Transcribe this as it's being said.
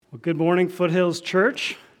Good morning, Foothills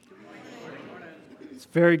Church. It's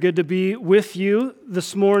very good to be with you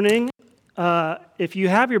this morning. If you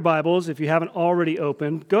have your Bibles, if you haven't already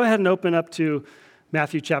opened, go ahead and open up to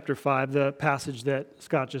Matthew chapter 5, the passage that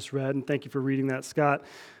Scott just read, and thank you for reading that, Scott.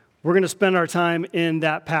 We're going to spend our time in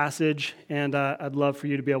that passage, and I'd love for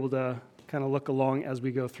you to be able to kind of look along as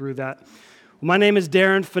we go through that. Well, my name is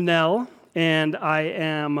Darren Fennell, and I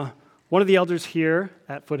am one of the elders here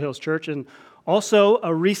at Foothills Church, and also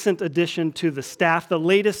a recent addition to the staff, the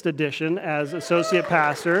latest addition as associate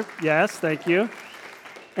pastor. Yes, thank you.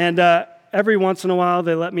 And every once in a while,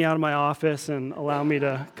 they let me out of my office and allow me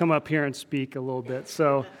to come up here and speak a little bit.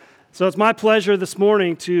 So it's my pleasure this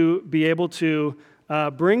morning to be able to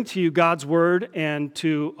bring to you God's word and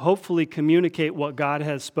to hopefully communicate what God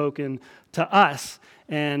has spoken to us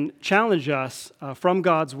and challenge us from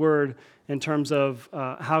God's word in terms of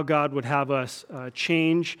how God would have us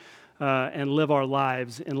change and live our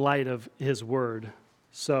lives in light of His Word.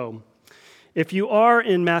 So, if you are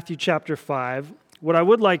in Matthew chapter 5, what I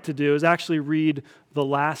would like to do is actually read the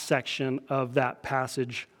last section of that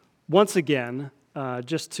passage once again,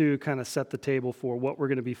 just to kind of set the table for what we're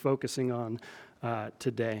going to be focusing on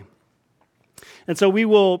today. And so we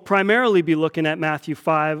will primarily be looking at Matthew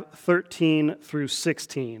 5:13 through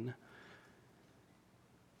 16.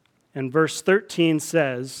 And verse 13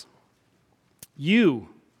 says, "You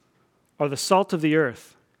are the salt of the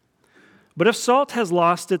earth. But if salt has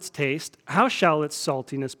lost its taste, how shall its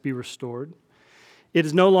saltiness be restored? It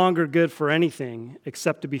is no longer good for anything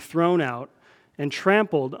except to be thrown out and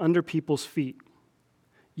trampled under people's feet.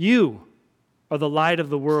 You are the light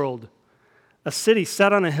of the world. A city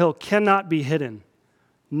set on a hill cannot be hidden,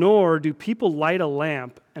 nor do people light a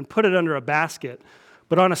lamp and put it under a basket,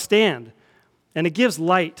 but on a stand, and it gives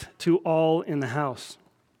light to all in the house.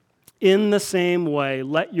 In the same way,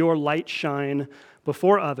 let your light shine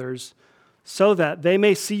before others, so that they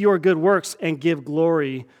may see your good works and give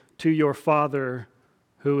glory to your Father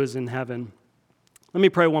who is in heaven." Let me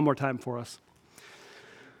pray one more time for us.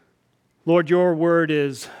 Lord, your word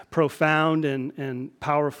is profound and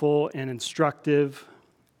powerful and instructive,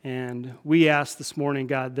 and we ask this morning,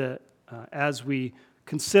 God, that as we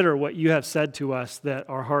consider what you have said to us, that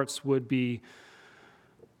our hearts would be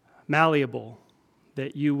malleable,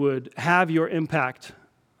 that you would have your impact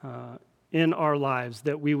in our lives,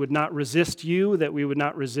 that we would not resist you, that we would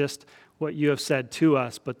not resist what you have said to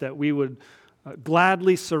us, but that we would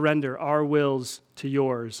gladly surrender our wills to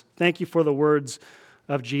yours. Thank you for the words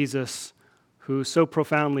of Jesus, who so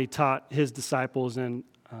profoundly taught his disciples and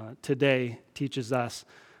today teaches us.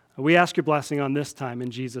 We ask your blessing on this time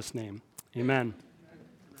in Jesus' name. Amen.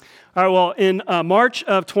 All right, well, in March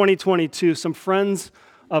of 2022, some friends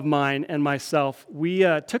of mine and myself, we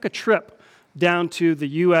took a trip down to the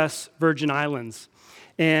U.S. Virgin Islands.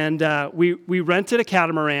 And we rented a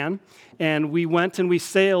catamaran, and we went and we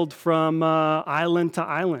sailed from island to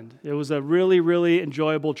island. It was a really, really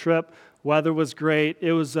enjoyable trip. Weather was great.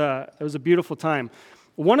 It was a beautiful time.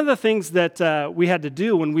 One of the things that we had to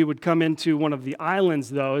do when we would come into one of the islands,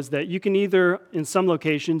 though, is that you can either, in some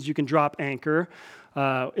locations, you can drop anchor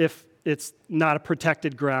if it's not a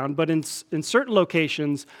protected ground, but in certain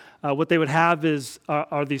locations, what they would have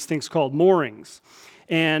are these things called moorings.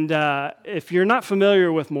 And if you're not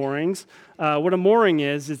familiar with moorings, what a mooring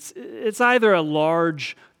is, it's either a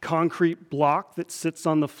large concrete block that sits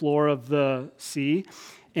on the floor of the sea,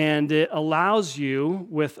 and it allows you,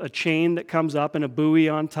 with a chain that comes up and a buoy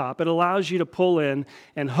on top, it allows you to pull in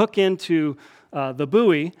and hook into the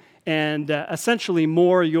buoy and essentially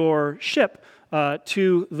moor your ship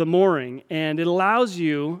to the mooring. And it allows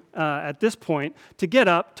you, at this point, to get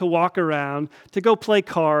up, to walk around, to go play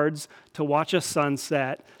cards, to watch a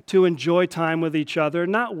sunset, to enjoy time with each other,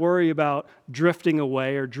 not worry about drifting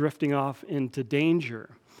away or drifting off into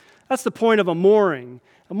danger. That's the point of a mooring.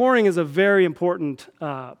 A mooring is a very important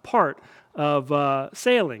part of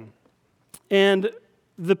sailing. And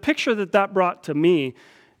the picture that brought to me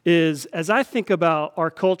is, as I think about our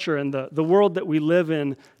culture and the world that we live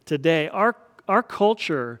in today, our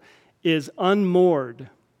culture is unmoored.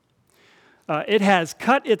 It has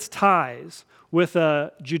cut its ties with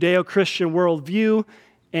a Judeo-Christian worldview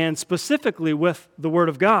and specifically with the Word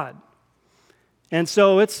of God. And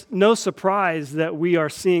so it's no surprise that we are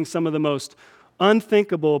seeing some of the most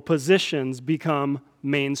unthinkable positions become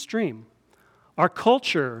mainstream. Our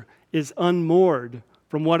culture is unmoored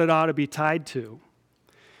from what it ought to be tied to.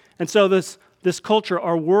 And so this culture,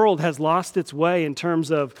 our world, has lost its way in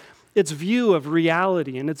terms of its view of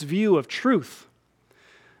reality and its view of truth.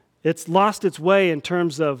 It's lost its way in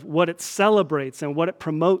terms of what it celebrates and what it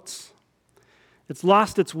promotes. It's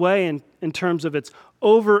lost its way in terms of its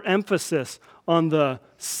overemphasis on the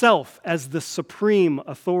self as the supreme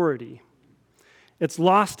authority. It's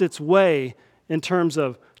lost its way in terms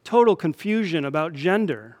of total confusion about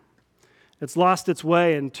gender. It's lost its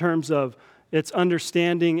way in terms of its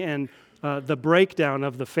understanding and the breakdown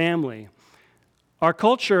of the family. Our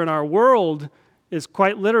culture and our world is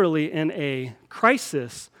quite literally in a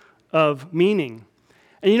crisis of meaning.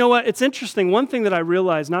 And you know what? It's interesting. One thing that I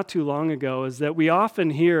realized not too long ago is that we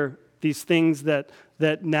often hear these things that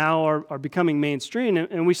now are becoming mainstream,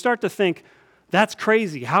 and we start to think, that's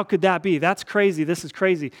crazy. How could that be? That's crazy. This is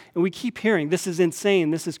crazy. And we keep hearing, this is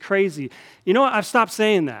insane. This is crazy. You know what? I've stopped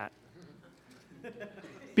saying that.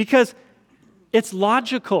 Because it's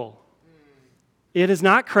logical. It is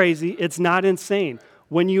not crazy. It's not insane.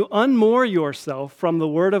 When you unmoor yourself from the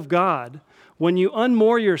Word of God, when you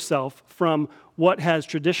unmoor yourself from what has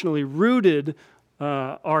traditionally rooted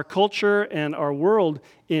our culture and our world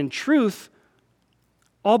in truth,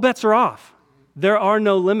 all bets are off. There are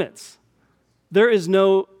no limits. There is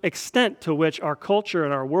no extent to which our culture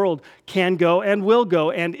and our world can go and will go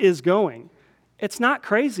and is going. It's not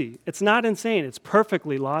crazy. It's not insane. It's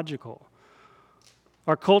perfectly logical.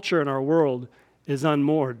 Our culture and our world is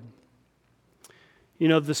unmoored. You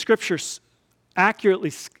know, the Scripture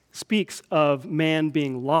accurately speaks of man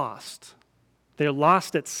being lost. They're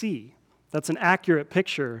lost at sea. That's an accurate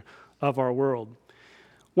picture of our world.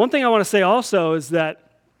 One thing I want to say also is that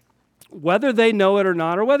whether they know it or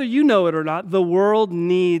not, or whether you know it or not, the world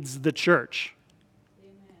needs the church.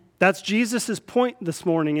 Amen. That's Jesus' point this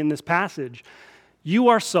morning in this passage. You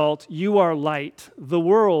are salt, you are light. The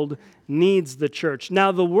world needs the church.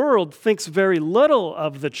 Now, the world thinks very little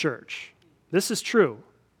of the church. This is true.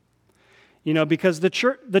 You know, because the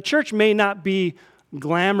church may not be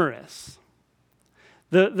glamorous.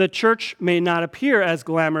 The church may not appear as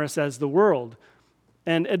glamorous as the world,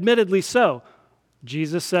 and admittedly so.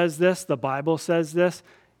 Jesus says this, the Bible says this.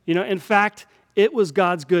 You know, in fact, it was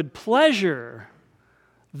God's good pleasure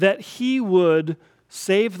that He would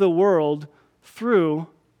save the world through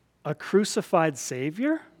a crucified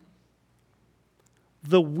Savior.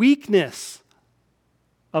 The weakness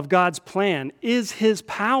of God's plan is His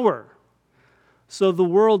power. So the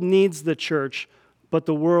world needs the church, but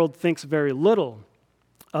the world thinks very little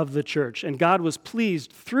of the church. And God was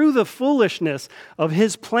pleased through the foolishness of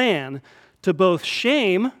His plan to both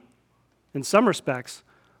shame, in some respects,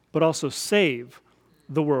 but also save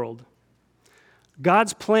the world.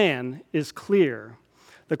 God's plan is clear.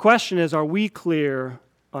 The question is, are we clear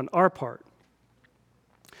on our part?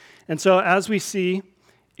 And so as we see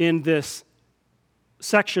in this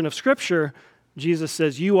section of Scripture, Jesus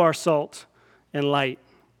says, you are salt and light.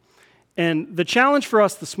 And the challenge for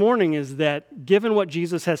us this morning is that given what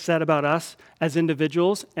Jesus has said about us as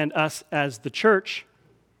individuals and us as the church,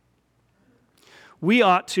 we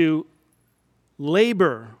ought to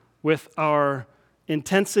labor with our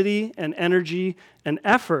intensity and energy and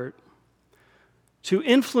effort to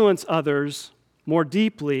influence others more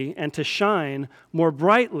deeply and to shine more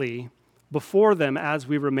brightly before them as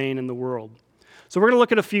we remain in the world. So we're going to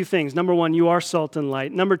look at a few things. Number one, you are salt and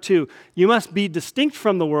light. Number two, you must be distinct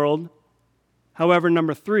from the world. However,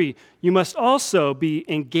 number three, you must also be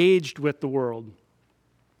engaged with the world.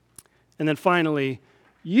 And then finally,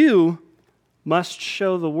 you must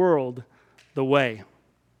show the world the way.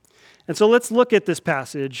 And so let's look at this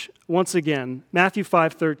passage once again. Matthew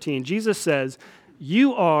 5:13. Jesus says,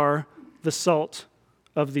 you are the salt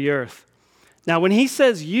of the earth. Now, when He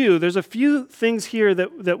says you, there's a few things here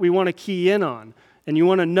that we want to key in on. And you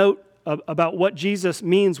want to note about what Jesus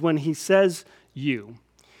means when He says you.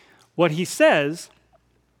 What He says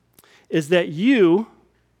is that you,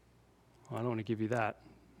 I don't want to give you that.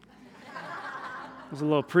 There's a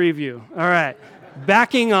little preview. All right.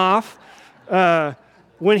 Backing off.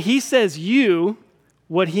 When He says you,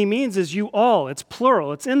 what He means is you all. It's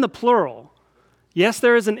plural. It's in the plural. Yes,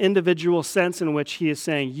 there is an individual sense in which He is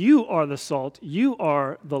saying you are the salt, you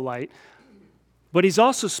are the light. But He's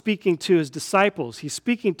also speaking to His disciples. He's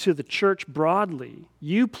speaking to the church broadly.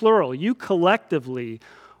 You plural, you collectively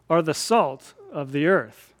are the salt of the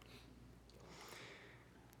earth.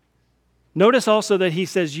 Notice also that He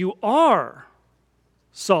says you are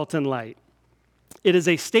salt and light. It is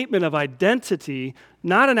a statement of identity,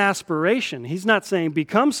 not an aspiration. He's not saying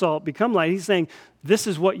become salt, become light. He's saying this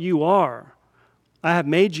is what you are. I have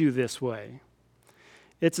made you this way.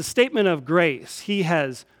 It's a statement of grace. He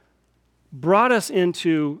has brought us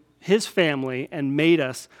into His family and made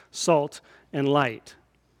us salt and light.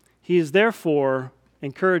 He is therefore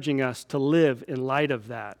encouraging us to live in light of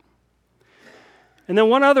that. And then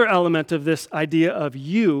one other element of this idea of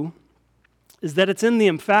you is that it's in the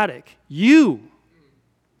emphatic. You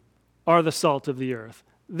are the salt of the earth.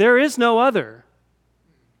 There is no other.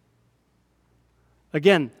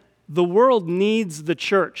 Again, the world needs the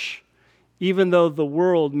church, even though the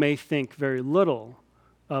world may think very little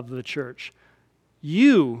of the church.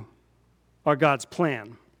 You are God's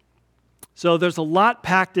plan. So there's a lot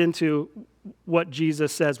packed into what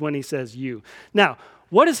Jesus says when he says you. Now,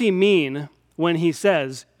 what does he mean when he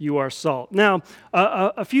says you are salt? Now,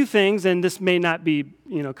 a few things, and this may not be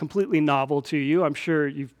completely novel to you. I'm sure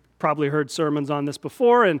you've probably heard sermons on this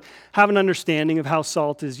before and have an understanding of how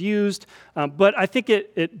salt is used, but I think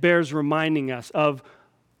it bears reminding us of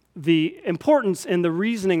the importance and the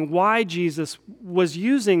reasoning why Jesus was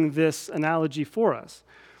using this analogy for us.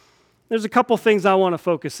 There's a couple things I want to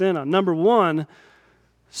focus in on. Number one,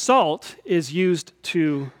 salt is used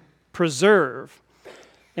to preserve.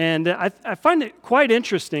 And I find it quite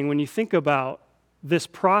interesting when you think about this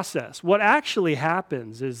process. What actually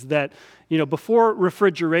happens is that, before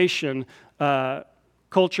refrigeration,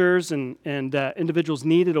 cultures and individuals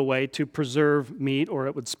needed a way to preserve meat or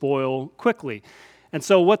it would spoil quickly. And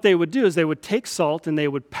so what they would do is they would take salt and they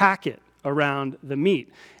would pack it around the meat.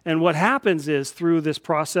 And what happens is through this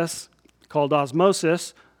process called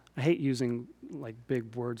osmosis, I hate using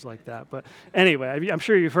big words like that, but anyway, I'm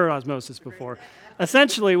sure you've heard osmosis before.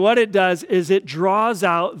 Essentially, what it does is it draws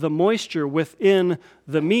out the moisture within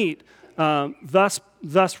the meat, thus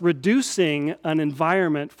reducing an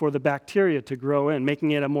environment for the bacteria to grow in,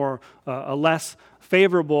 making it a less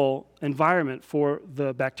favorable environment for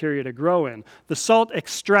the bacteria to grow in. The salt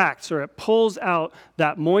extracts, or it pulls out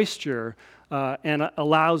that moisture and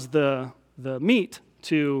allows the meat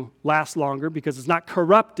to last longer because it's not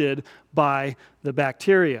corrupted by the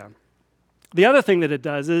bacteria. The other thing that it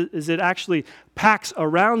does is it actually packs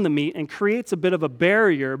around the meat and creates a bit of a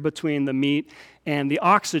barrier between the meat and the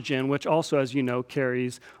oxygen, which also, as you know,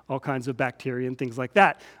 carries all kinds of bacteria and things like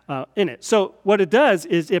that in it. So what it does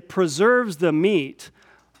is it preserves the meat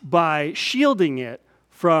by shielding it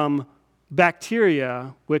from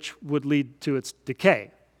bacteria, which would lead to its decay.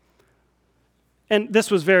 And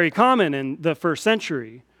this was very common in the first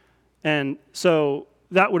century. And so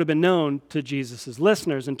that would have been known to Jesus'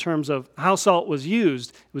 listeners in terms of how salt was used.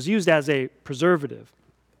 It was used as a preservative.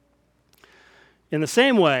 In the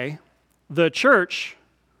same way, the church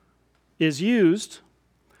is used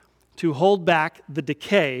to hold back the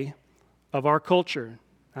decay of our culture.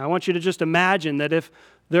 Now, I want you to just imagine that if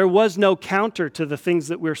there was no counter to the things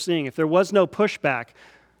that we're seeing, if there was no pushback,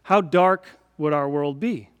 how dark would our world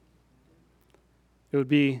be? It would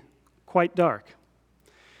be quite dark.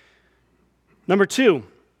 Number two,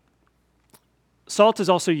 salt is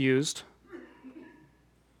also used,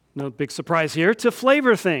 no big surprise here, to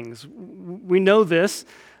flavor things. We know this.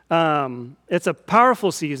 It's a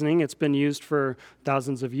powerful seasoning. It's been used for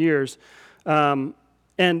thousands of years.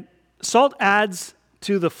 And salt adds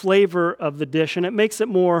to the flavor of the dish, and it makes it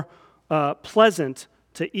more pleasant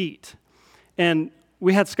to eat. And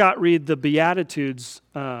we had Scott read the Beatitudes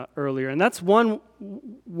earlier, and that's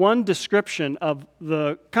one description of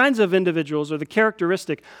the kinds of individuals or the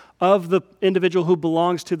characteristic of the individual who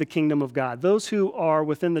belongs to the kingdom of God. Those who are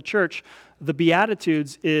within the church, the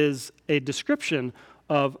Beatitudes is a description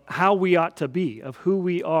of how we ought to be, of who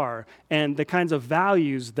we are, and the kinds of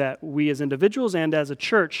values that we as individuals and as a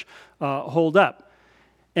church hold up.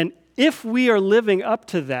 And if we are living up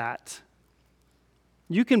to that,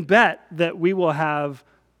 you can bet that we will have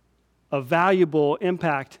a valuable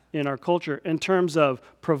impact in our culture in terms of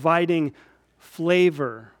providing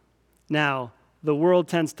flavor. Now, the world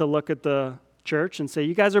tends to look at the church and say,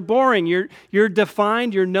 you guys are boring. You're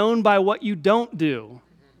defined, you're known by what you don't do.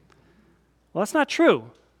 Well, that's not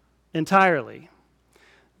true entirely.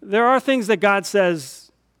 There are things that God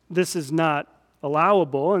says this is not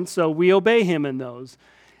allowable, and so we obey him in those.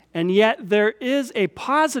 And yet there is a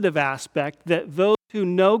positive aspect that those who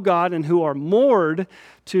know God and who are moored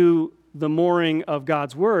to the mooring of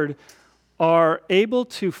God's word are able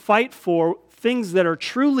to fight for things that are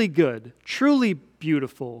truly good, truly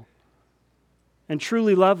beautiful, and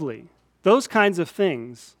truly lovely. Those kinds of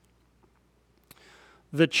things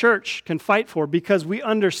the church can fight for because we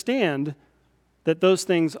understand that those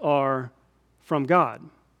things are from God.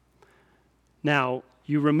 Now,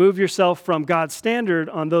 you remove yourself from God's standard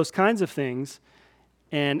on those kinds of things,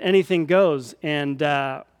 and anything goes. And,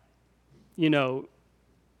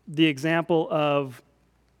 the example of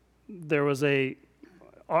there was a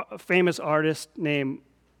famous artist named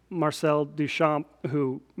Marcel Duchamp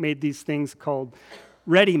who made these things called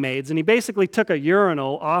ready-mades, and he basically took a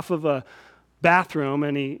urinal off of a bathroom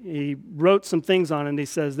and he wrote some things on it, and he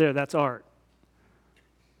says, there, that's art.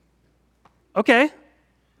 Okay.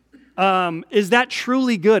 Is that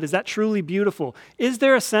truly good? Is that truly beautiful? Is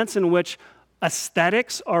there a sense in which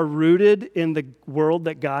aesthetics are rooted in the world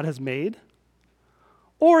that God has made?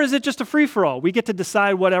 Or is it just a free-for-all? We get to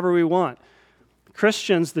decide whatever we want.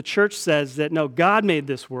 Christians, the church says that no, God made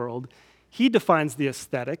this world. He defines the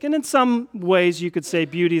aesthetic. And in some ways, you could say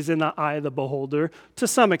beauty is in the eye of the beholder to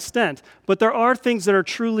some extent. But there are things that are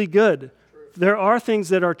truly good. There are things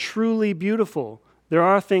that are truly beautiful. There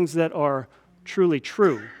are things that are truly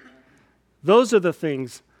true. Those are the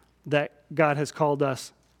things that God has called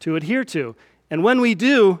us to adhere to. And when we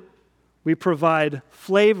do, we provide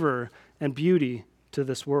flavor and beauty to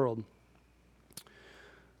this world.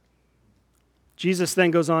 Jesus then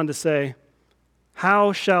goes on to say,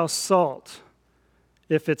 how shall salt,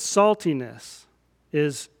 if its saltiness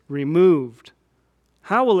is removed,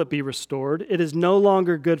 how will it be restored? It is no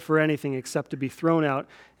longer good for anything except to be thrown out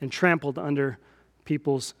and trampled under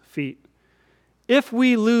people's feet. If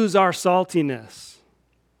we lose our saltiness,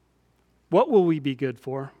 what will we be good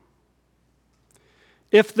for?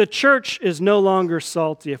 If the church is no longer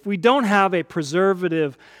salty, if we don't have a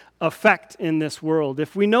preservative effect in this world,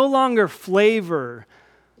 if we no longer flavor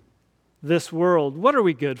this world, what are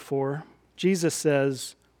we good for? Jesus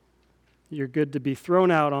says, you're good to be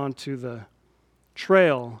thrown out onto the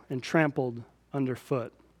trail and trampled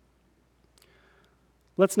underfoot.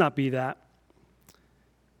 Let's not be that.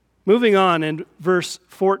 Moving on in verse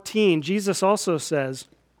 14, Jesus also says,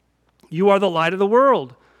 you are the light of the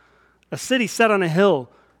world. A city set on a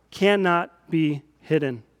hill cannot be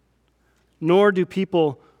hidden, nor do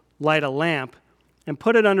people light a lamp and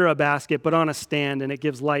put it under a basket, but on a stand, and it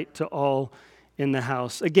gives light to all in the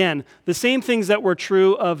house. Again, the same things that were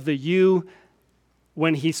true of the you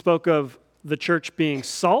when he spoke of the church being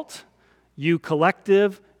salt, you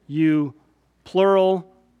collective, you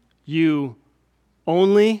plural, you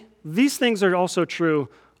only. These things are also true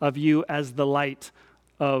of you as the light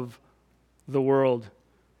of the world.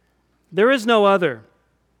 There is no other.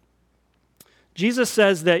 Jesus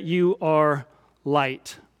says that you are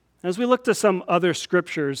light. As we look to some other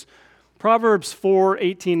scriptures, Proverbs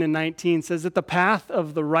 4:18 and 19 says that the path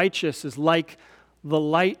of the righteous is like the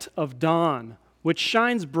light of dawn, which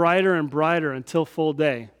shines brighter and brighter until full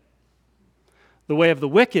day. The way of the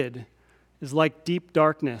wicked is like deep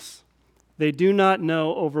darkness. They do not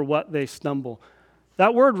know over what they stumble.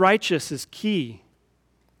 That word righteous is key.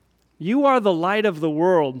 You are the light of the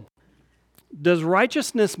world. Does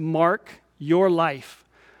righteousness mark your life?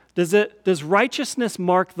 Does righteousness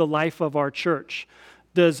mark the life of our church?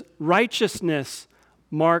 Does righteousness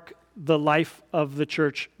mark the life of the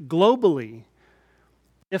church globally?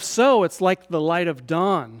 If so, it's like the light of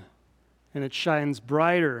dawn, and it shines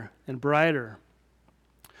brighter and brighter.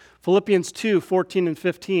 Philippians 2:14 and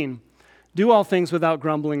 15. Do all things without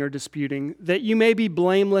grumbling or disputing, that you may be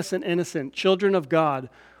blameless and innocent, children of God,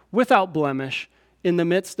 without blemish, in the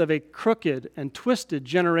midst of a crooked and twisted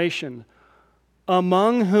generation,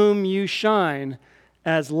 among whom you shine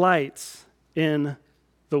as lights in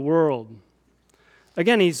the world.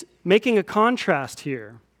 Again, he's making a contrast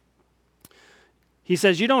here. He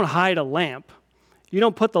says you don't hide a lamp. You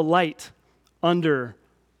don't put the light under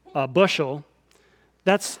a bushel.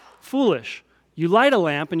 That's foolish. You light a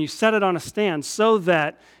lamp and you set it on a stand so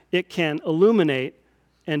that it can illuminate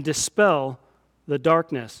and dispel the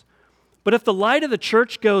darkness. But if the light of the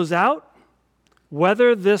church goes out,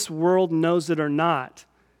 whether this world knows it or not,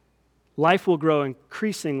 life will grow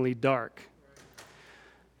increasingly dark.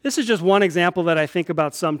 This is just one example that I think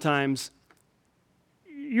about sometimes.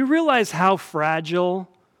 You realize how fragile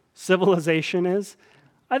civilization is?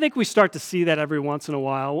 I think we start to see that every once in a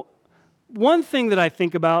while. One thing that I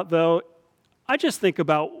think about, though, I just think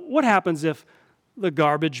about what happens if the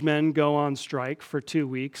garbage men go on strike for 2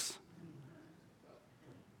 weeks.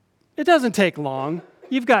 It doesn't take long.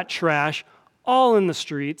 You've got trash all in the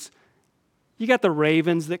streets. You got the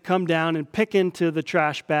ravens that come down and pick into the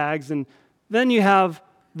trash bags, and then you have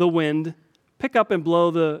the wind pick up and blow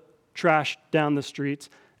the trash down the streets.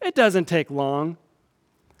 It doesn't take long.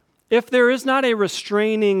 If there is not a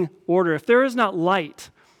restraining order, if there is not light,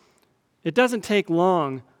 it doesn't take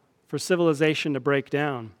long for civilization to break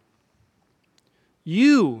down.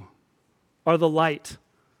 You are the light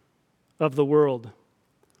of the world.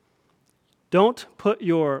 Don't put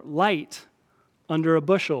your light under a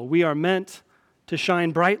bushel. We are meant to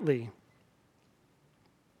shine brightly.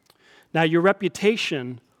 Now, your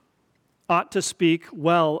reputation ought to speak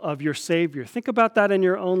well of your Savior. Think about that in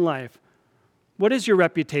your own life. What is your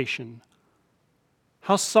reputation?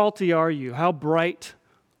 How salty are you? How bright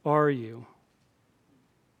are you?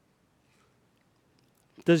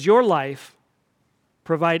 Does your life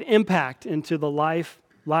provide impact into the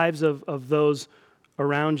lives of those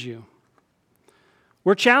around you.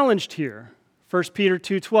 We're challenged here. 1 Peter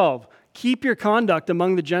 2:12, keep your conduct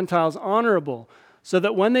among the Gentiles honorable, so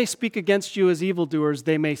that when they speak against you as evildoers,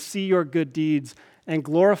 they may see your good deeds and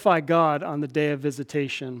glorify God on the day of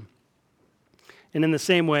visitation. And in the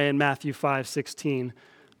same way, in Matthew 5:16,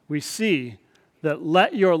 we see that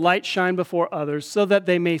let your light shine before others so that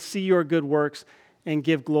they may see your good works and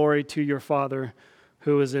give glory to your Father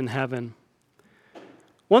who is in heaven.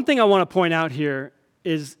 One thing I want to point out here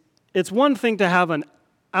is it's one thing to have an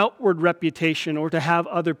outward reputation or to have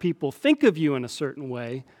other people think of you in a certain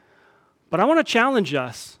way, but I want to challenge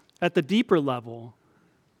us at the deeper level,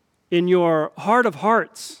 in your heart of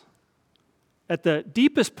hearts, at the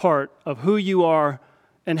deepest part of who you are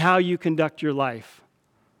and how you conduct your life.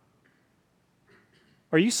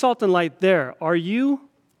 Are you salt and light there? Are you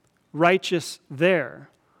righteous there?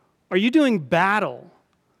 Are you doing battle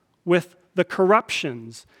with the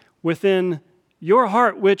corruptions within your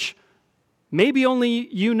heart, which maybe only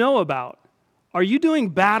you know about? Are you doing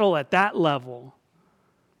battle at that level?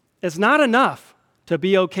 It's not enough to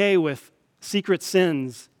be okay with secret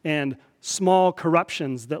sins and small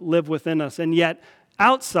corruptions that live within us, and yet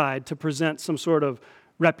outside to present some sort of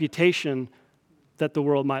reputation that the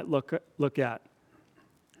world might look at.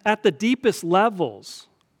 At the deepest levels,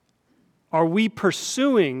 are we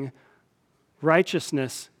pursuing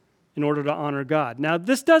righteousness in order to honor God? Now,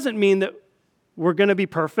 this doesn't mean that we're going to be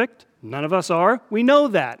perfect. None of us are. We know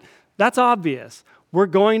that. That's obvious. We're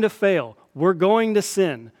going to fail. We're going to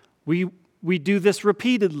sin. We do this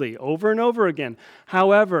repeatedly, over and over again.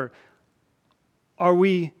 However, are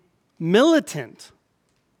we militant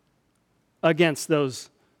against those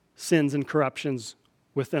sins and corruptions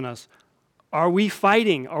within us? Are we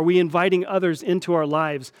fighting? Are we inviting others into our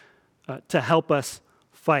lives to help us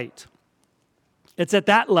fight? It's at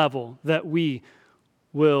that level that we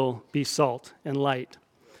will be salt and light.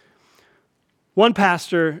 One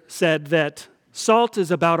pastor said that salt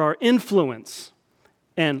is about our influence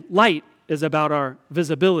and light is about our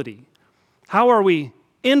visibility. How are we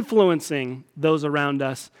influencing those around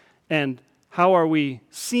us, and how are we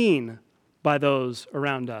seen by those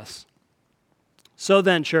around us? So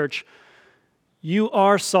then, church, you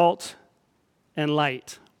are salt and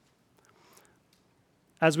light.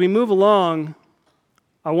 As we move along,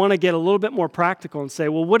 I want to get a little bit more practical and say,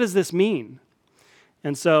 well, what does this mean?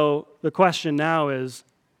 And so the question now is,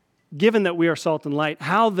 given that we are salt and light,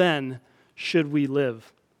 how then should we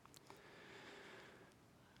live?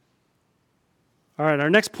 All right,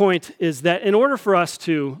 our next point is that in order for us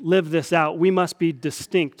to live this out, we must be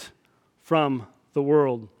distinct from the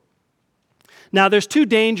world. Now, there's two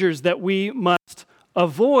dangers that we must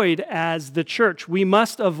avoid as the church. We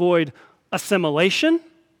must avoid assimilation,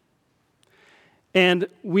 and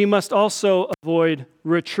we must also avoid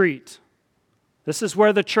retreat. This is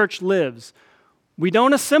where the church lives. We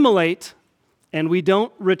don't assimilate, and we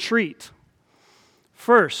don't retreat.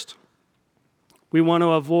 First, we want to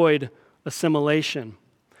avoid assimilation.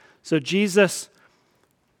 So Jesus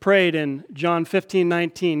prayed in John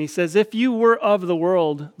 15:19. He says, if you were of the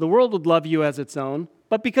world would love you as its own.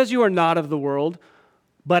 But because you are not of the world,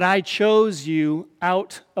 but I chose you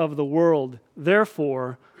out of the world,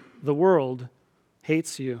 therefore the world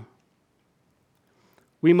hates you.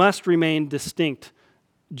 We must remain distinct.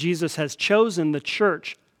 Jesus has chosen the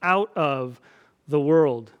church out of the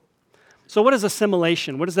world. So what is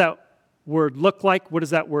assimilation? What does that word look like? What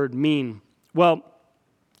does that word mean? Well,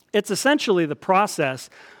 it's essentially the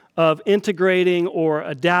process of integrating or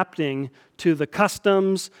adapting to the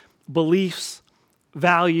customs, beliefs,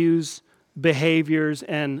 values, behaviors,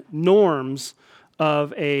 and norms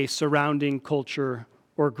of a surrounding culture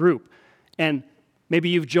or group. And maybe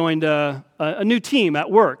you've joined a new team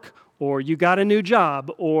at work, or you got a new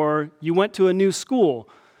job, or you went to a new school.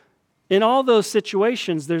 In all those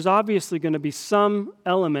situations, there's obviously going to be some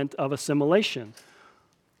element of assimilation.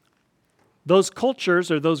 Those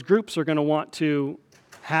cultures or those groups are going to want to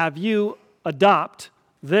have you adopt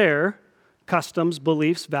their customs,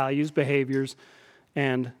 beliefs, values, behaviors,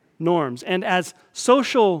 and norms. And as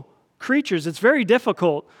social creatures, it's very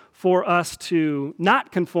difficult for us to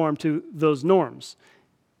not conform to those norms.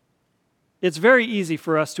 It's very easy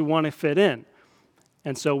for us to want to fit in.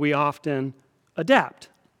 And so we often adapt,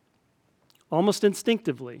 almost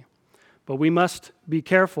instinctively. But we must be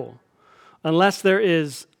careful. Unless there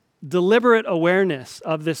is deliberate awareness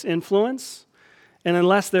of this influence, and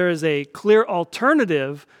unless there is a clear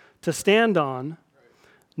alternative to stand on,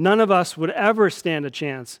 none of us would ever stand a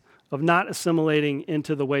chance of not assimilating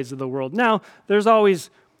into the ways of the world. Now, there's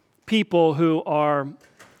always people who are,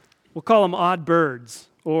 we'll call them odd birds,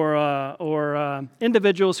 or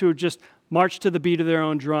individuals who just march to the beat of their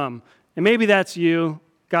own drum. And maybe that's you.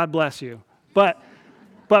 God bless you. But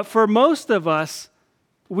for most of us,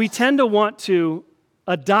 we tend to want to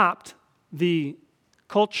adopt the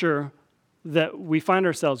culture that we find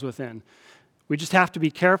ourselves within. We just have to be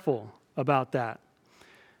careful about that.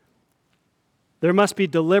 There must be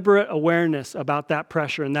deliberate awareness about that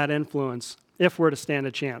pressure and that influence if we're to stand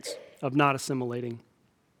a chance of not assimilating.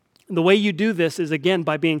 The way you do this is, again,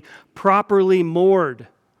 by being properly moored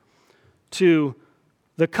to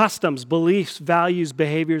the customs, beliefs, values,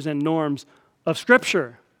 behaviors, and norms of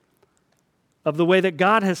Scripture, of the way that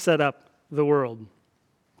God has set up the world.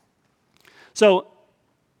 So,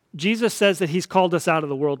 Jesus says that he's called us out of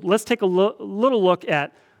the world. Let's take a little look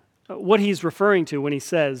at what he's referring to when he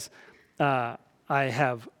says, I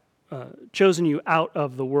have chosen you out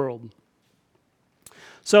of the world.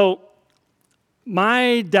 So,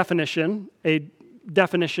 my definition, a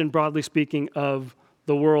definition broadly speaking of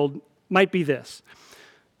the world, might be this.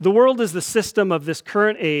 The world is the system of this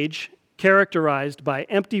current age characterized by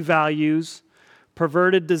empty values,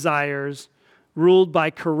 perverted desires, ruled by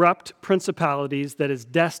corrupt principalities that is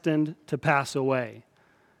destined to pass away.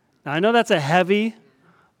 Now, I know that's a heavy,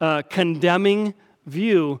 condemning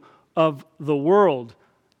view of the world,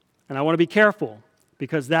 and I want to be careful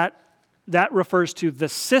because that refers to the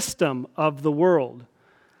system of the world.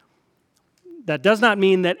 That does not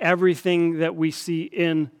mean that everything that we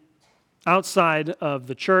see outside of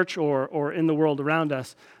the church or in the world around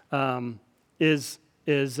us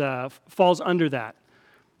falls under that.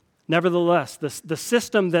 Nevertheless, the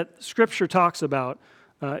system that Scripture talks about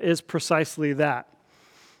is precisely that.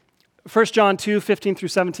 1 John 2:15 through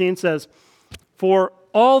 17 says, "For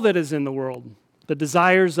all that is in the world, the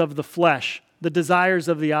desires of the flesh, the desires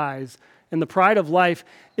of the eyes, and the pride of life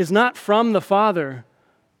is not from the Father,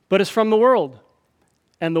 but is from the world.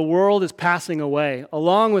 And the world is passing away,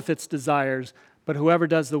 along with its desires, but whoever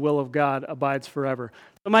does the will of God abides forever."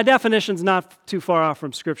 So my definition's not too far off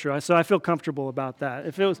from Scripture, so I feel comfortable about that.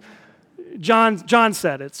 If it was John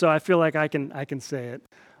said it, so I feel like I can say it.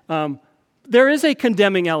 There is a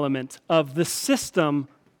condemning element of the system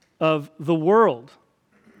of the world.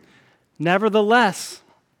 Nevertheless,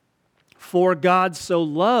 for God so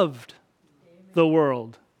loved the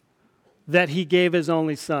world that he gave his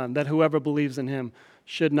only Son, that whoever believes in him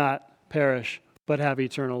should not perish, but have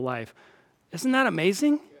eternal life. Isn't that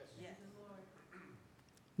amazing? Yes.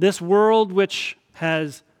 This world which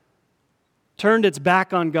has turned its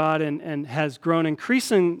back on God and has grown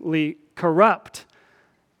increasingly corrupt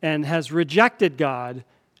and has rejected God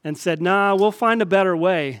and said, "Nah, we'll find a better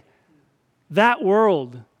way." That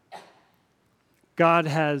world, God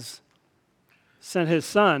has sent his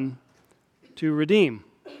Son to redeem.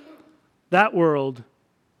 That world,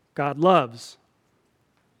 God loves.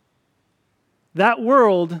 That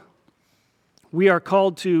world, we are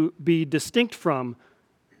called to be distinct from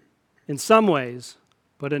in some ways,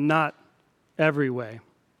 but in not every way.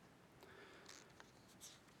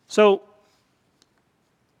 So,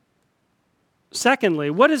 secondly,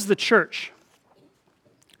 what is the church?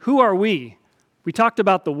 Who are we? We talked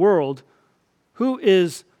about the world. Who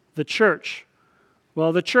is the church?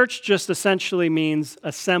 Well, the church just essentially means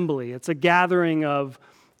assembly. It's a gathering of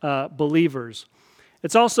believers.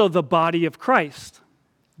 It's also the body of Christ.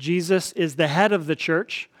 Jesus is the head of the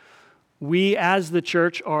church. We, as the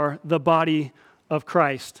church, are the body of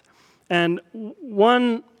Christ. And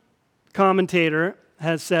one commentator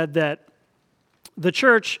has said that the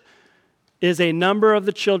church is a number of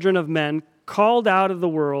the children of men called out of the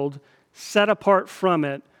world, set apart from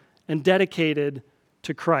it, and dedicated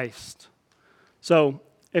to Christ. So,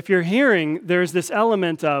 if you're hearing, there's this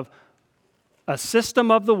element of a system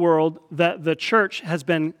of the world that the church has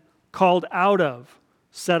been called out of,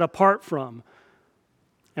 set apart from.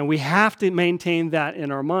 And we have to maintain that in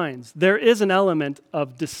our minds. There is an element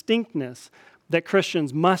of distinctness that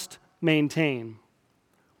Christians must maintain.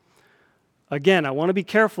 Again, I want to be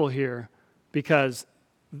careful here because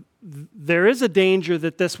there is a danger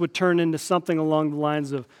that this would turn into something along the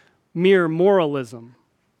lines of mere moralism.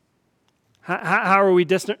 How are we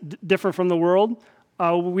different from the world?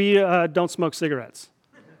 We don't smoke cigarettes.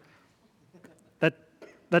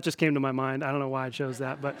 That just came to my mind. I don't know why I chose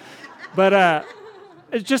that, but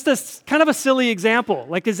it's just a kind of a silly example.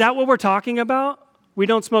 Like, is that what we're talking about? We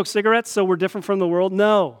don't smoke cigarettes, so we're different from the world?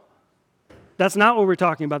 No, that's not what we're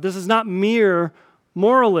talking about. This is not mere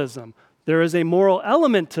moralism. There is a moral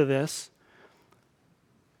element to this,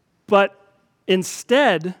 but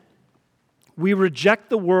instead, we reject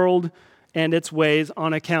the world and its ways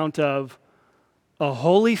on account of a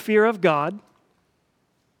holy fear of God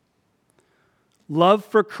love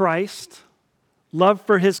for Christ, love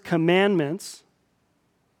for his commandments,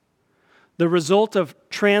 the result of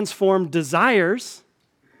transformed desires,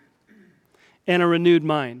 and a renewed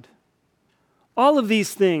mind. All of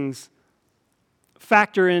these things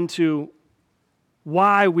factor into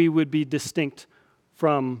why we would be distinct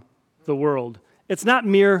from the world. It's not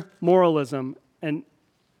mere moralism, and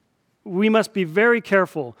we must be very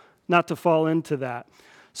careful not to fall into that.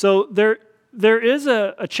 So there is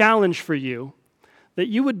a challenge for you that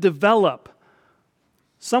you would develop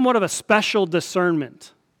somewhat of a special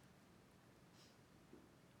discernment.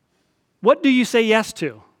 What do you say yes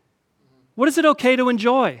to? What is it okay to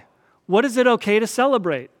enjoy? What is it okay to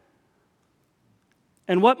celebrate?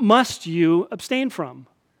 And what must you abstain from?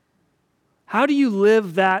 How do you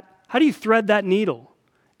live that? How do you thread that needle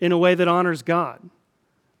in a way that honors God?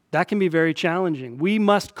 That can be very challenging. We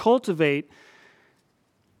must cultivate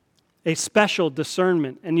a special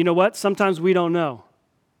discernment. And you know what? Sometimes we don't know.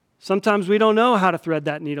 Sometimes we don't know how to thread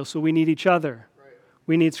that needle, so we need each other. Right.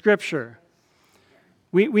 We need Scripture.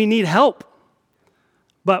 We need help.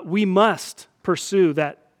 But we must pursue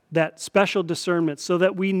that special discernment so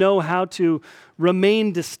that we know how to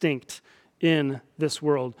remain distinct in this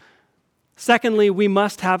world. Secondly, we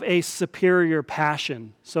must have a superior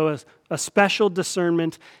passion. So a special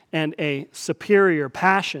discernment and a superior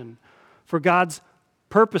passion for God's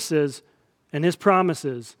purposes and his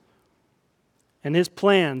promises and his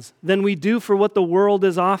plans than we do for what the world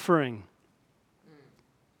is offering.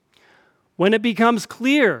 When it becomes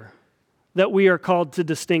clear that we are called to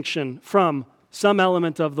distinction from some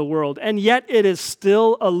element of the world, and yet it is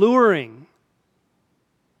still alluring,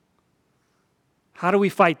 how do we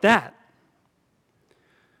fight that?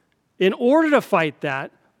 In order to fight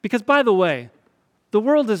that, because by the way, the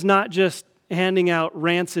world is not just handing out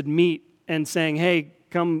rancid meat and saying, hey,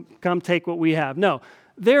 come take what we have. No,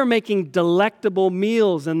 they're making delectable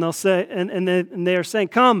meals, and they'll say, and they're saying,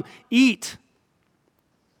 come, eat.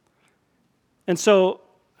 And so,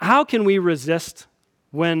 how can we resist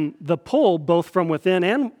when the pull, both from within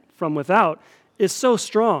and from without, is so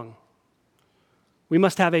strong? We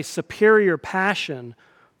must have a superior passion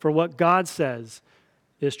for what God says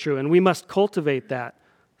is true, and we must cultivate that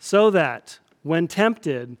so that when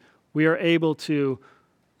tempted, we are able to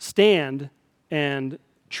stand and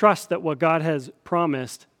trust that what God has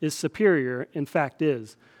promised is superior, in fact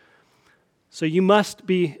is. So you must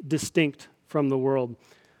be distinct from the world.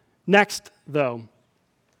 Next, though,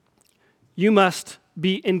 you must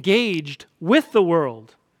be engaged with the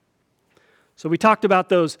world. So we talked about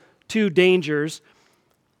those two dangers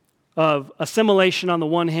of assimilation on the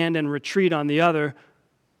one hand and retreat on the other.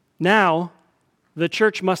 Now, the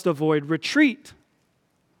church must avoid retreat.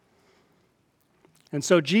 And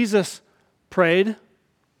so Jesus prayed,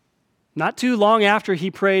 not too long after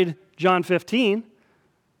he prayed John 15,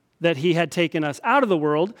 that he had taken us out of the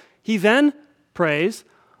world. He then prays,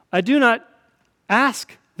 I do not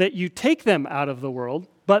ask that you take them out of the world,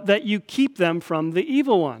 but that you keep them from the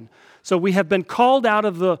evil one. So we have been called out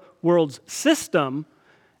of the world's system,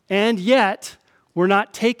 and yet we're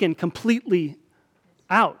not taken completely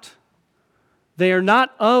out. They are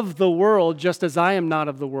not of the world, just as I am not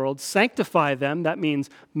of the world. Sanctify them, that means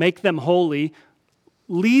make them holy,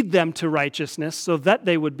 lead them to righteousness so that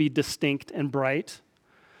they would be distinct and bright.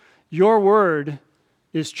 Your word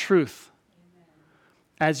is truth.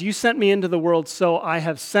 As you sent me into the world, so I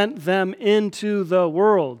have sent them into the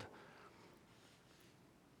world.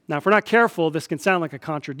 Now, if we're not careful, this can sound like a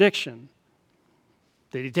contradiction.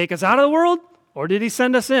 Did he take us out of the world, or did he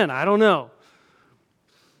send us in? I don't know.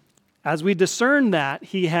 As we discern that,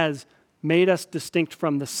 he has made us distinct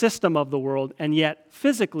from the system of the world, and yet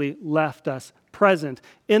physically left us present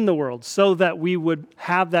in the world so that we would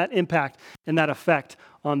have that impact and that effect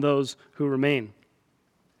on those who remain.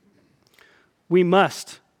 We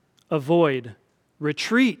must avoid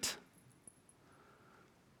retreat.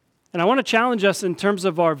 And I want to challenge us in terms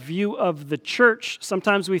of our view of the church.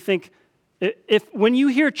 Sometimes we think, when you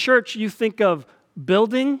hear church, you think of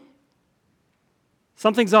building,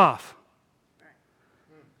 something's off.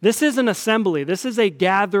 This is an assembly. This is a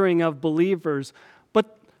gathering of believers.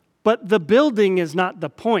 But the building is not the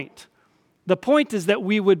point. The point is that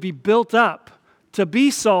we would be built up to be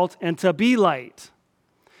salt and to be light.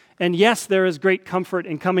 And yes, there is great comfort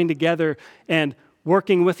in coming together and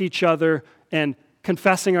working with each other and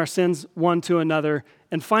confessing our sins one to another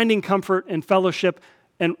and finding comfort and fellowship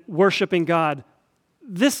and worshiping God.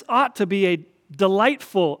 This ought to be a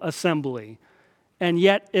delightful assembly, and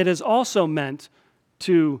yet it is also meant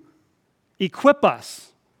to equip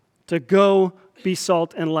us to go be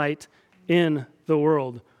salt and light in the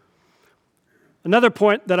world. Another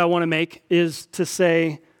point that I want to make is to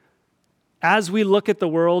say, as we look at the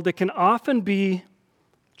world, it can often be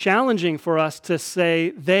challenging for us to say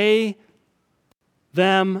they,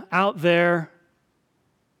 them, out there,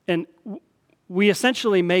 and we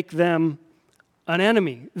essentially make them an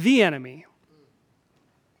enemy, the enemy.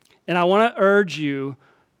 And I want to urge you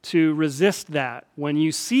to resist that when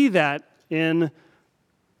you see that in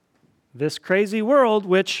this crazy world,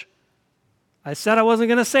 which I said I wasn't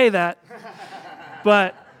going to say that,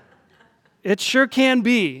 but it sure can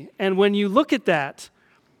be. And when you look at that,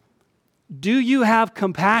 do you have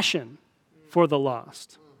compassion for the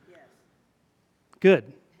lost?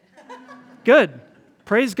 Good. Good.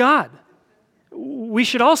 Praise God. We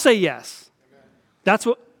should all say yes. That's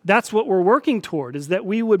what we're working toward, is that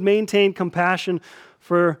we would maintain compassion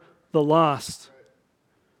for the lost.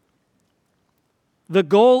 The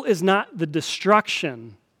goal is not the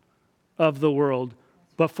destruction of the world,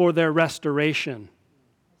 but for their restoration.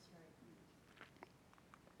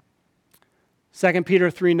 2 Peter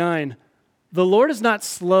 3:9, the Lord is not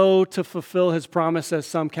slow to fulfill his promise, as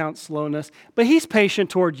some count slowness, but he's patient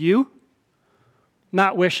toward you,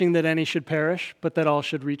 not wishing that any should perish, but that all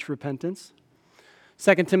should reach repentance.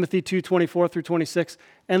 2 Timothy 2:24-26,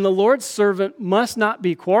 and the Lord's servant must not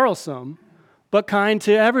be quarrelsome, but kind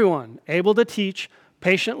to everyone, able to teach,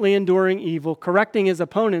 patiently enduring evil, correcting his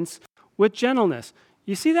opponents with gentleness.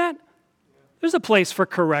 You see that? There's a place for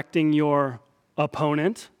correcting your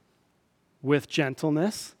opponent with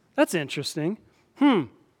gentleness. That's interesting.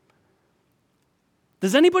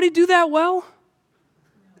 Does anybody do that well?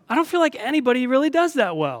 I don't feel like anybody really does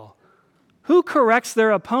that well. Who corrects their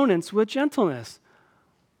opponents with gentleness?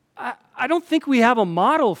 I don't think we have a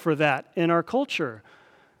model for that in our culture.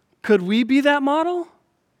 Could we be that model?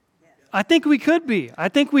 I think we could be. I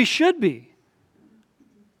think we should be.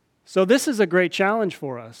 So this is a great challenge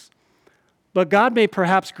for us. But God may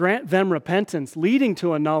perhaps grant them repentance, leading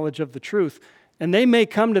to a knowledge of the truth, and they may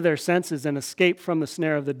come to their senses and escape from the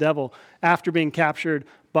snare of the devil after being captured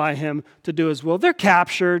by him to do his will. They're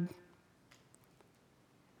captured.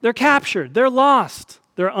 They're captured. They're lost.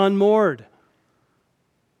 They're unmoored.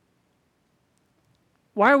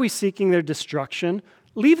 Why are we seeking their destruction?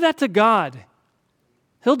 Leave that to God.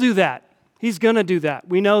 He'll do that. He's going to do that.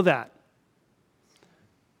 We know that.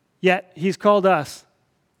 Yet, he's called us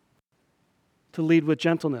to lead with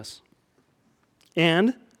gentleness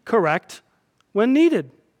and correct when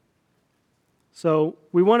needed. So,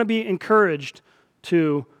 we want to be encouraged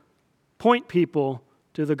to point people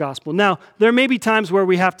to the gospel. Now, there may be times where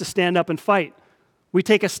we have to stand up and fight. We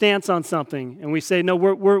take a stance on something and we say, no,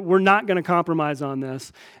 we're not going to compromise on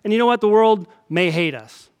this. And you know what? The world may hate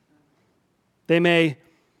us. They may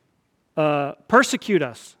persecute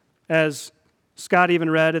us, as Scott even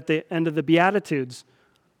read at the end of the Beatitudes.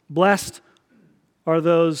 Blessed are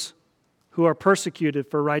those who are persecuted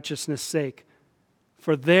for righteousness' sake,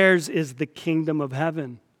 for theirs is the kingdom of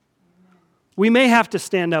heaven. We may have to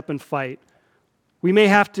stand up and fight. We may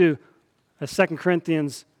have to, as 2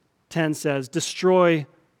 Corinthians 10 says, destroy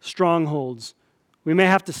strongholds. We may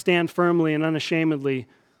have to stand firmly and unashamedly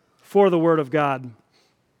for the word of God.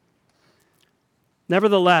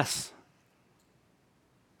 Nevertheless,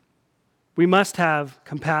 we must have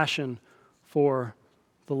compassion for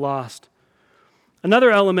the lost. Another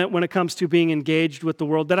element when it comes to being engaged with the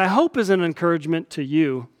world that I hope is an encouragement to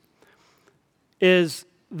you is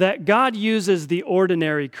that God uses the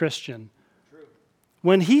ordinary Christian. True.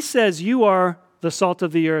 When he says you are the salt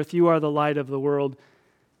of the earth, you are the light of the world,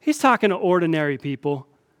 he's talking to ordinary people.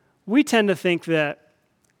 We tend to think that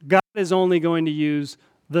God is only going to use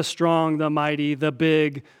the strong, the mighty, the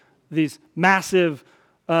big, these massive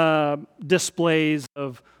displays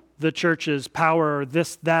of the church's power, or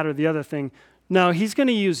this, that, or the other thing. No, he's going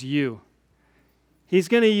to use you. He's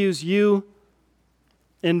going to use you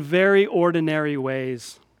in very ordinary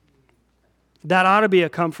ways. That ought to be a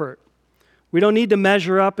comfort. We don't need to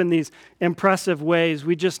measure up in these impressive ways.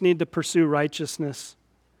 We just need to pursue righteousness.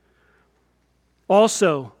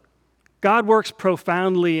 Also, God works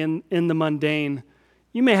profoundly in the mundane.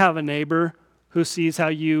 You may have a neighbor who sees how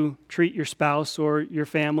you treat your spouse or your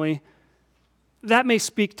family. That may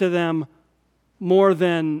speak to them more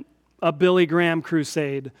than a Billy Graham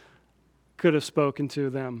crusade could have spoken to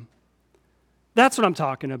them. That's what I'm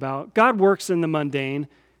talking about. God works in the mundane.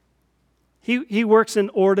 He works in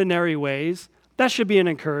ordinary ways. That should be an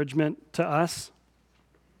encouragement to us.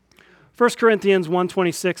 1 Corinthians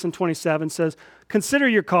 1:26 and 27 says, "Consider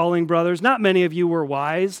your calling, brothers. Not many of you were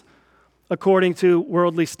wise according to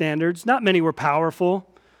worldly standards. Not many were powerful.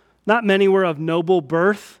 Not many were of noble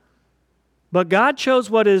birth. But God chose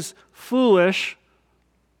what is foolish,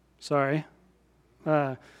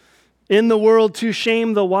 In the world to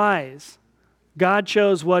shame the wise. God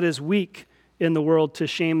chose what is weak in the world to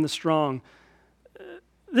shame the strong.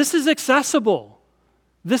 This is accessible.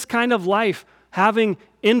 This kind of life, having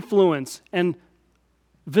influence and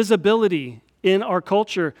visibility in our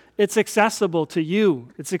culture, it's accessible to you.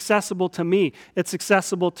 It's accessible to me. It's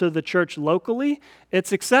accessible to the church locally.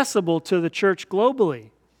 It's accessible to the church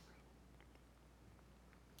globally.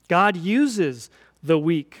 God uses the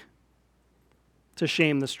weak to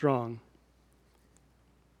shame the strong.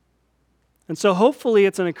 And so hopefully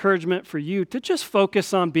it's an encouragement for you to just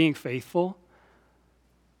focus on being faithful.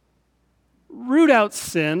 Root out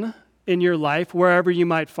sin in your life wherever you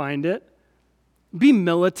might find it. Be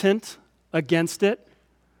militant against it.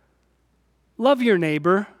 Love your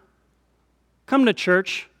neighbor. Come to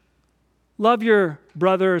church. Love your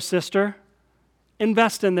brother or sister.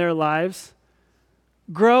 Invest in their lives.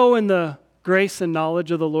 Grow in the grace and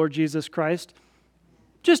knowledge of the Lord Jesus Christ.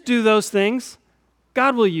 Just do those things.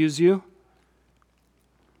 God will use you.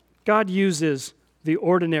 God uses the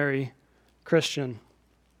ordinary Christian.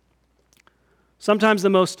 Sometimes the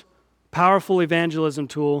most powerful evangelism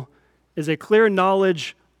tool is a clear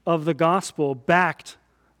knowledge of the gospel backed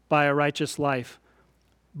by a righteous life,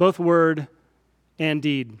 both word and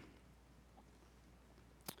deed.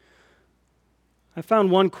 I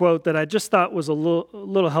found one quote that I just thought was a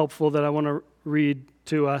little helpful that I want to read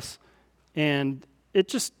to us, and it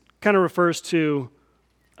just kind of refers to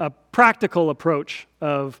a practical approach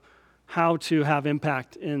of how to have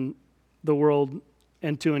impact in the world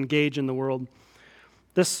and to engage in the world.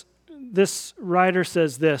 This writer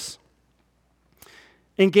says this: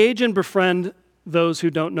 engage and befriend those who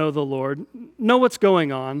don't know the Lord. Know what's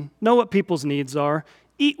going on. Know what people's needs are.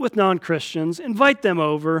 Eat with non-Christians. Invite them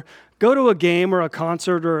over. Go to a game or a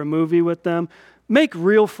concert or a movie with them. Make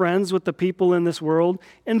real friends with the people in this world.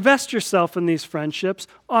 Invest yourself in these friendships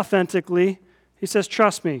authentically. He says,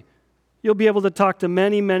 trust me, you'll be able to talk to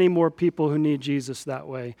many, many more people who need Jesus that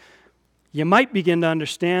way. You might begin to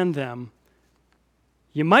understand them.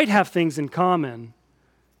 You might have things in common.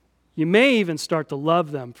 You may even start to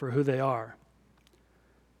love them for who they are.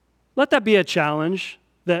 Let that be a challenge,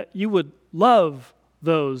 that you would love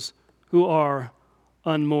those who are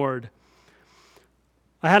unmoored.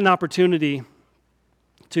 I had an opportunity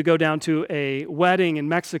to go down to a wedding in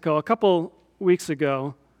Mexico a couple weeks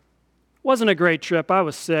ago. Wasn't a great trip. I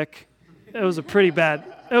was sick. It was a pretty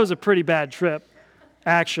bad trip,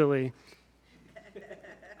 actually.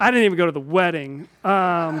 I didn't even go to the wedding.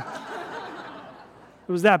 It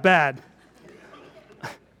was that bad.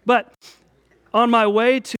 But on my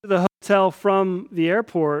way to the hotel from the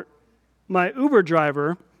airport, my Uber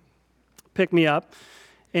driver picked me up,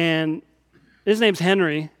 and his name's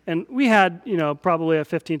Henry, and we had, probably a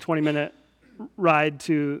 15, 20-minute ride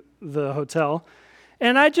to the hotel,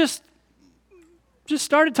 and I just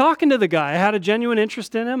started talking to the guy. I had a genuine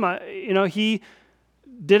interest in him. He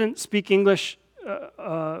didn't speak English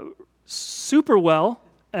super well.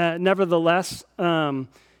 Nevertheless,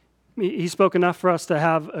 he spoke enough for us to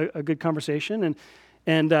have a good conversation,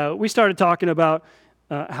 and we started talking about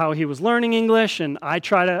how he was learning English, and I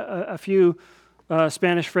tried a few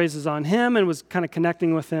Spanish phrases on him and was kind of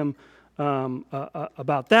connecting with him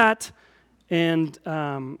about that. And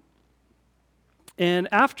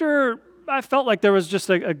after I felt like there was just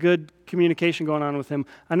a good communication going on with him,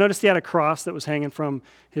 I noticed he had a cross that was hanging from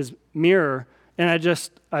his mirror, and I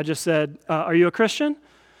just said, "Are you a Christian?"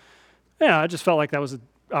 Yeah, I just felt like that was an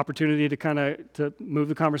opportunity to move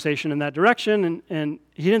the conversation in that direction, and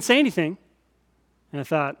he didn't say anything. And I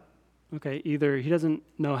thought, okay, either he doesn't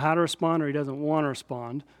know how to respond or he doesn't want to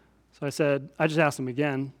respond. So I just asked him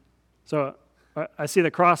again. So I see the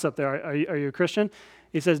cross up there. Are you a Christian?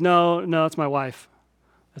 He says, no, it's my wife.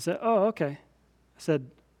 I said, oh, okay.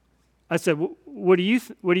 I said, what do you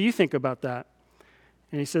think about that?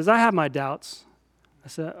 And he says, I have my doubts. I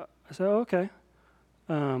said, oh, okay.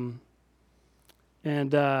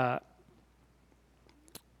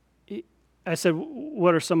 I said,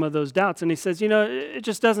 what are some of those doubts? And he says, it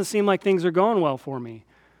just doesn't seem like things are going well for me.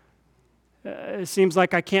 It seems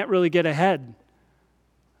like I can't really get ahead.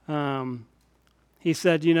 He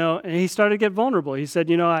said, and he started to get vulnerable. He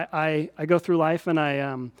said, I go through life and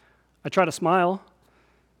I try to smile.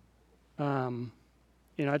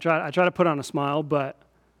 I try to put on a smile, but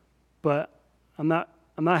I'm not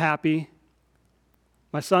happy.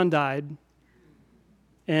 My son died,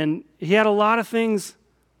 and he had a lot of things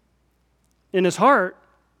in his heart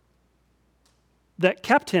that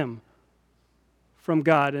kept him from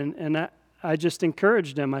God. And I just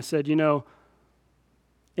encouraged him. I said,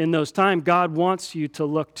 in those times, God wants you to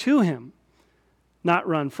look to him, not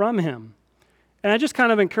run from him. And I just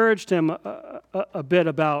kind of encouraged him a bit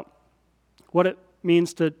about what it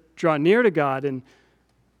means to draw near to God. And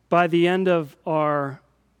by the end of our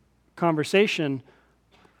conversation,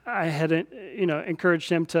 I had encouraged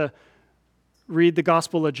him to read the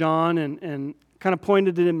Gospel of John and kind of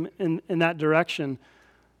pointed him in that direction.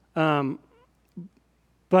 But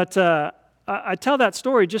I tell that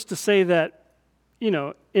story just to say that,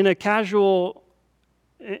 in a casual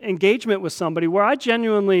engagement with somebody where I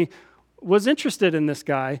genuinely was interested in this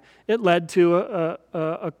guy, it led to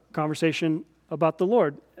a conversation about the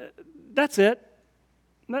Lord. That's it.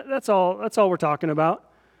 That's all we're talking about.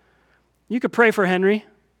 You could pray for Henry.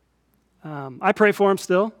 I pray for him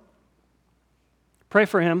still. Pray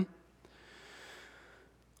for him.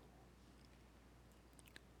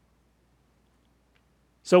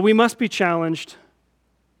 So we must be challenged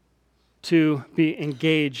to be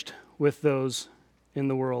engaged with those in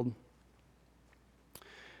the world.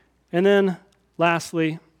 And then,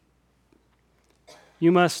 lastly,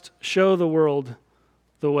 you must show the world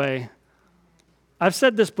the way. I've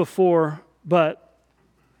said this before, but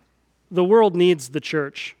the world needs the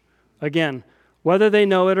church. Again, whether they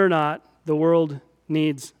know it or not, the world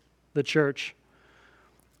needs the church.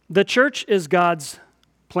 The church is God's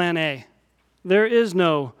plan A. There is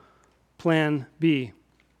no plan B.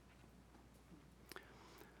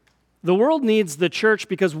 The world needs the church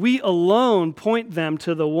because we alone point them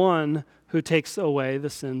to the one who takes away the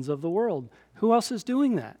sins of the world. Who else is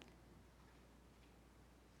doing that?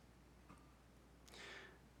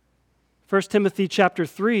 1 Timothy chapter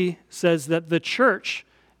 3 says that the church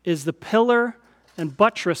is the pillar and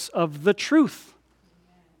buttress of the truth.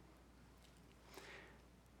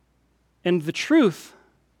 And the truth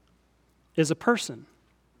is a person.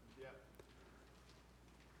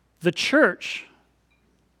 The church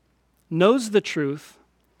knows the truth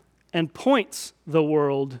and points the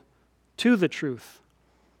world to the truth.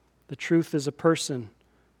 The truth is a person.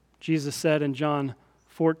 Jesus said in John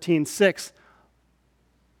 14:6,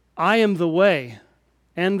 I am the way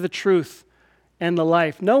and the truth and the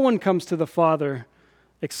life. No one comes to the Father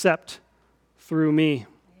except through me.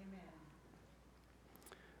 Amen.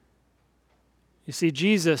 You see,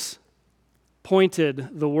 Jesus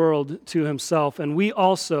pointed the world to himself, and we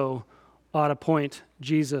also ought to point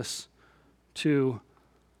Jesus to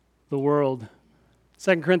the world.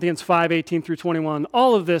 2 Corinthians 5:18 through 21.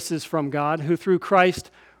 All of this is from God, who through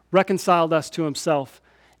Christ reconciled us to himself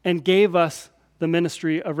and gave us the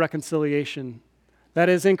ministry of reconciliation. That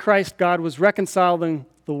is, in Christ, God was reconciling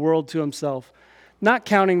the world to himself, not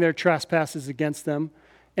counting their trespasses against them,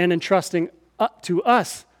 and entrusting to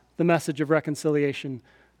us the message of reconciliation.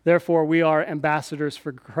 Therefore, we are ambassadors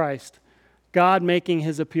for Christ, God making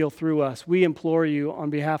his appeal through us. We implore you on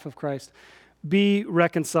behalf of Christ, be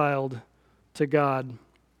reconciled to God.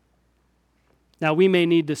 Now, we may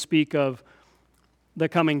need to speak of the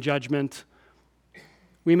coming judgment.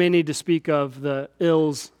 We may need to speak of the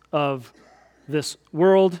ills of this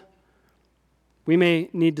world. We may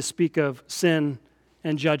need to speak of sin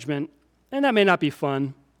and judgment, and that may not be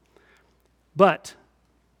fun. But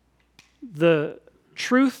the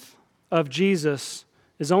truth of Jesus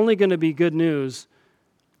is only going to be good news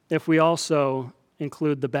if we also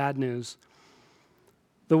include the bad news.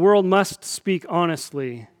 The world must speak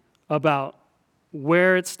honestly about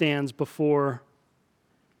where it stands before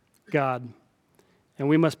God, and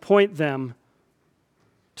we must point them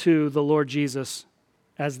to the Lord Jesus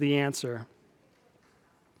as the answer.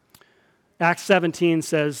 Acts 17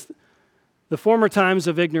 says, the former times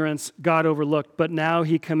of ignorance God overlooked, but now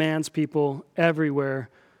he commands people everywhere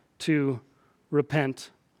to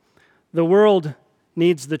repent. The world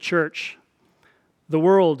needs the church. The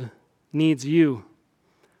world needs you.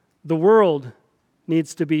 The world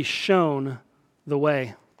needs to be shown the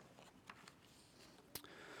way.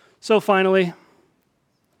 So finally,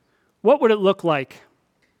 what would it look like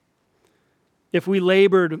if we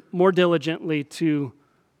labored more diligently to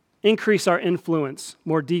increase our influence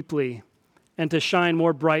more deeply and to shine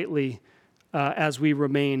more brightly as we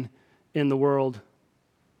remain in the world?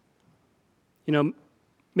 You know,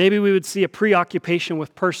 maybe we would see a preoccupation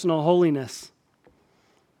with personal holiness.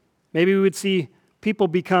 Maybe we would see people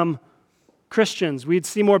become Christians. We'd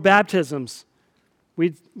see more baptisms.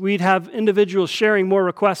 We'd have individuals sharing more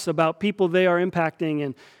requests about people they are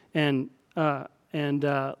impacting and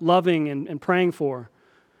loving and praying for.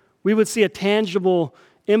 We would see a tangible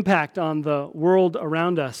impact on the world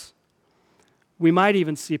around us. We might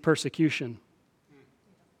even see persecution.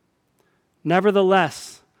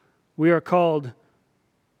 Nevertheless, we are called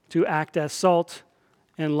to act as salt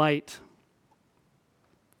and light.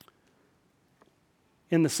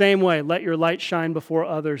 In the same way, let your light shine before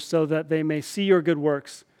others so that they may see your good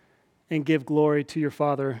works and give glory to your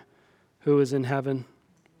Father who is in heaven.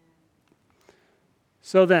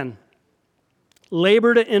 So then,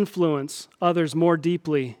 labor to influence others more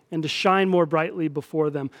deeply and to shine more brightly before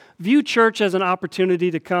them. View church as an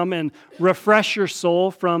opportunity to come and refresh your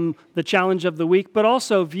soul from the challenge of the week, but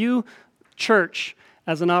also view church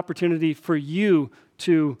as an opportunity for you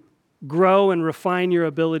to grow and refine your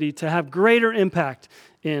ability to have greater impact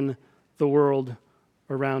in the world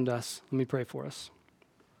around us. Let me pray for us.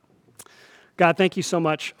 God, thank you so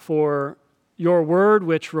much for your word,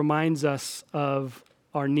 which reminds us of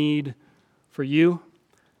our need for you.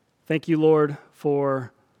 Thank you, Lord,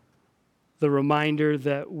 for the reminder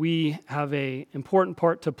that we have an important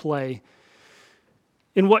part to play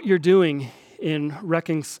in what you're doing in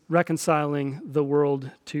reconciling the world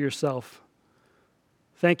to yourself.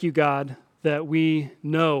 Thank you, God, that we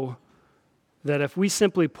know that if we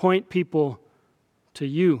simply point people to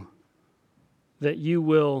you, that you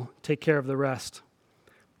will take care of the rest.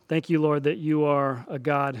 Thank you, Lord, that you are a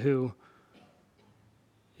God who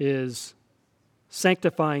is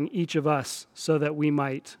sanctifying each of us so that we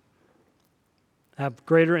might have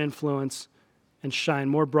greater influence and shine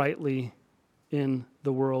more brightly in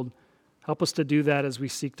the world. Help us to do that as we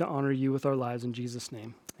seek to honor you with our lives in Jesus'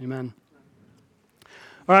 name. Amen.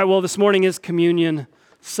 All right, well, this morning is Communion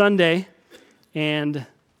Sunday, and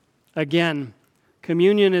again,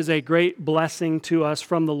 communion is a great blessing to us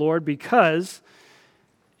from the Lord because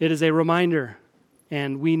it is a reminder,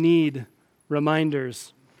 and we need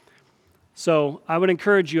reminders. So I would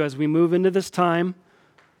encourage you as we move into this time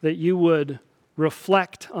that you would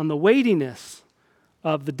reflect on the weightiness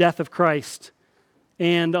of the death of Christ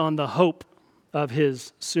and on the hope of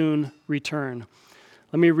his soon return.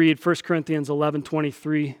 Let me read 1 Corinthians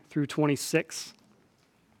 11:23 through 26.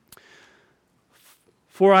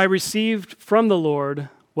 For I received from the Lord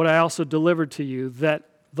what I also delivered to you, that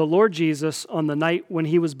the Lord Jesus, on the night when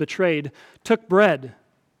he was betrayed, took bread.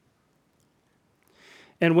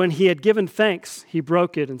 And when he had given thanks, he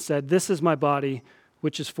broke it and said, "This is my body,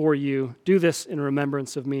 which is for you. Do this in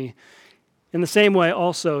remembrance of me." In the same way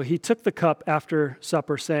also, he took the cup after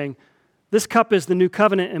supper, saying, "This cup is the new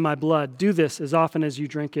covenant in my blood. Do this as often as you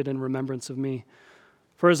drink it in remembrance of me.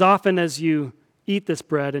 For as often as you eat this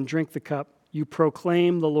bread and drink the cup, you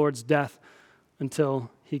proclaim the Lord's death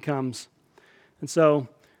until he comes." And so,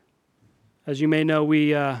 as you may know, we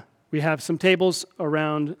have some tables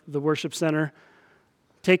around the worship center.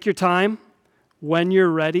 Take your time. When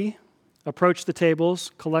you're ready, approach the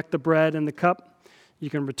tables, collect the bread and the cup. You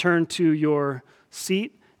can return to your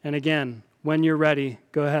seat. And again, when you're ready,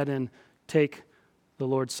 go ahead and take the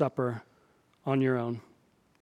Lord's Supper on your own.